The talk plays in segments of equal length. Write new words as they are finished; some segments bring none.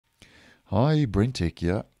Hi, BrenTech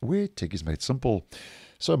here, where tech is made simple.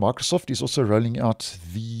 So Microsoft is also rolling out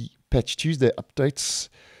the Patch Tuesday updates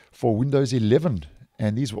for Windows 11,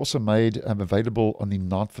 and these were also made available on the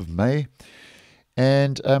 9th of May.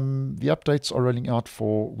 And the updates are rolling out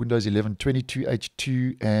for Windows 11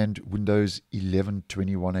 22H2 and Windows 11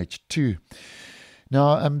 21H2.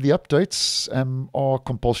 Now, the updates are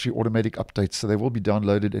compulsory automatic updates, so they will be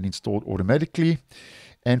downloaded and installed automatically.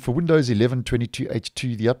 And for Windows 11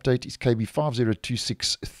 22H2, the update is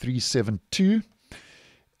KB5026372.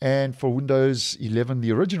 And for Windows 11,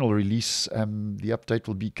 the original release, the update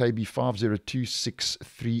will be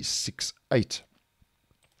KB5026368.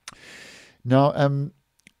 Now,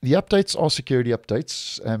 the updates are security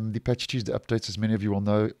updates. The Patch Tuesday updates, as many of you will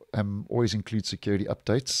know, always include security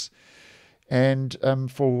updates. And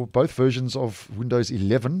for both versions of Windows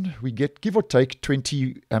 11, we get, give or take,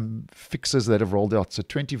 20 fixes that have rolled out. So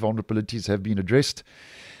 20 vulnerabilities have been addressed.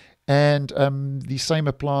 And the same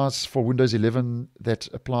applies for Windows 11 that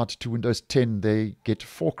applied to Windows 10. They get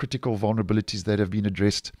 4 critical vulnerabilities that have been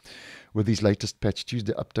addressed with these latest Patch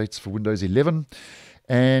Tuesday updates for Windows 11.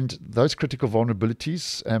 And those critical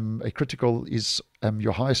vulnerabilities, a critical is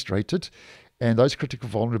your highest rated. And those critical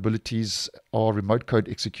vulnerabilities are remote code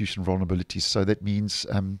execution vulnerabilities. So that means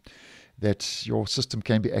that your system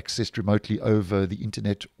can be accessed remotely over the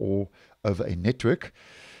internet or over a network.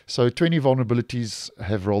 So 20 vulnerabilities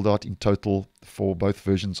have rolled out in total for both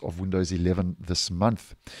versions of Windows 11 this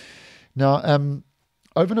month. Now,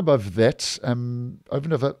 over and above that,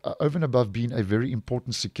 over and above being a very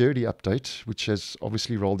important security update, which has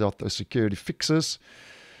obviously rolled out those security fixes,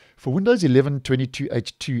 for Windows 11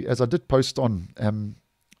 22H2, as I did post on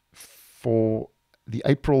for the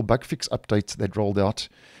April bug fix updates that rolled out,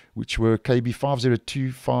 which were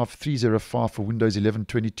KB5026375 for Windows 11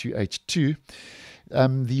 22H2,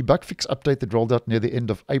 the bug fix update that rolled out near the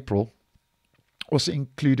end of April also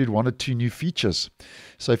included 1 or 2 new features.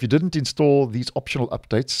 So if you didn't install these optional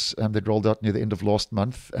updates that rolled out near the end of last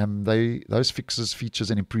month, those fixes,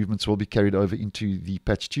 features, and improvements will be carried over into the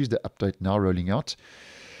Patch Tuesday update now rolling out.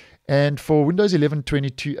 And for Windows 11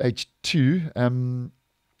 22H2,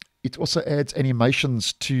 it also adds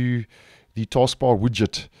animations to the taskbar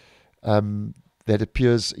widget that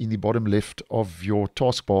appears in the bottom left of your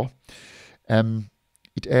taskbar.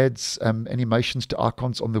 It adds animations to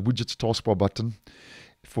icons on the widget's taskbar button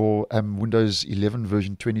for Windows 11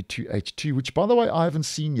 version 22H2, which, by the way, I haven't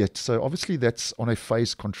seen yet. So obviously that's on a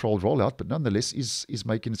phase-controlled rollout, but nonetheless is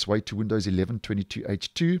making its way to Windows 11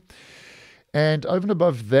 22H2. And over and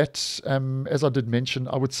above that, as I did mention,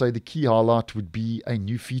 I would say the key highlight would be a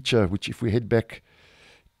new feature, which if we head back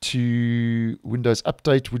to Windows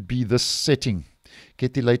Update would be this setting.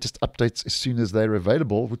 Get the latest updates as soon as they're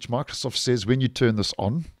available, which Microsoft says when you turn this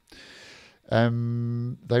on,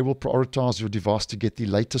 they will prioritize your device to get the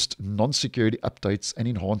latest non-security updates and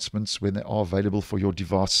enhancements when they are available for your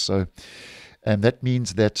device. So that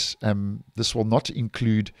means that this will not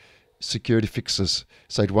include security fixes.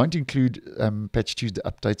 So it won't include Patch Tuesday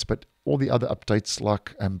updates, but all the other updates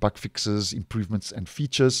like bug fixes, improvements, and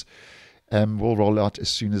features will roll out as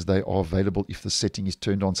soon as they are available if the setting is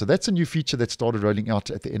turned on. So that's a new feature that started rolling out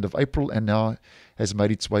at the end of April and now has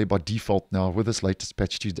made its way by default now with this latest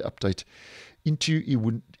Patch Tuesday update into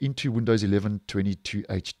Windows 11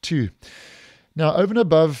 22H2. Now, over and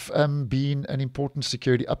above being an important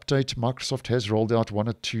security update, Microsoft has rolled out 1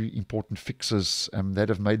 or 2 important fixes that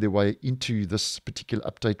have made their way into this particular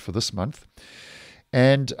update for this month.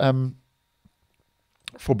 And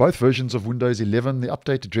for both versions of Windows 11, the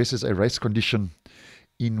update addresses a race condition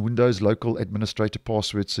in Windows Local Administrator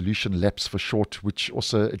Password Solution LAPS for short, which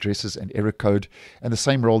also addresses an error code. And the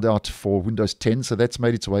same rolled out for Windows 10, so that's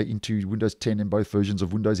made its way into Windows 10 in both versions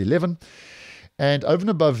of Windows 11. And over and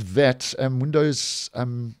above that, Windows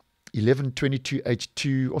 11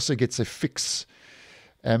 22H2 also gets a fix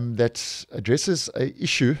that addresses an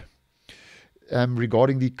issue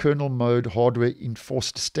regarding the kernel mode hardware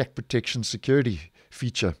enforced stack protection security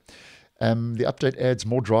feature. The update adds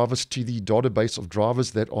more drivers to the database of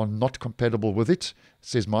drivers that are not compatible with it. It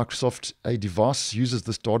says Microsoft, a device uses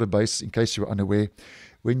this database, in case you're unaware,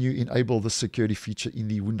 when you enable the security feature in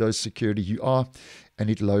the Windows Security UI, and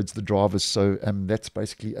it loads the drivers. So that's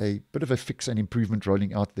basically a bit of a fix and improvement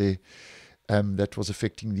rolling out there that was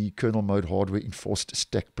affecting the kernel mode hardware enforced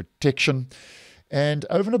stack protection. And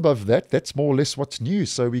over and above that, that's more or less what's new.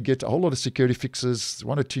 So we get a whole lot of security fixes,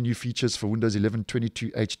 1 or 2 new features for Windows 11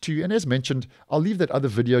 22H2. And as mentioned, I'll leave that other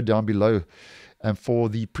video down below for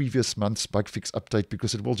the previous month's bug fix update,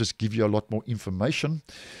 because it will just give you a lot more information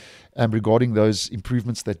regarding those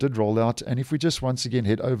improvements that did roll out. And if we just once again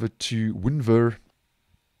head over to WinVer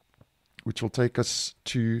which will take us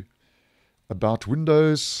to about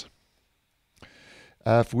Windows.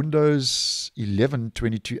 For Windows 11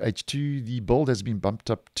 22H2, the build has been bumped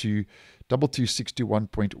up to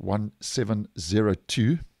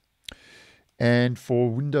 22621.1702. And for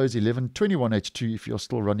Windows 11 21H2, if you're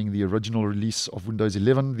still running the original release of Windows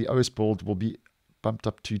 11, the OS build will be bumped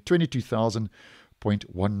up to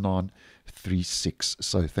 22,000.1936.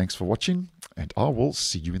 So thanks for watching, and I will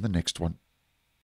see you in the next one.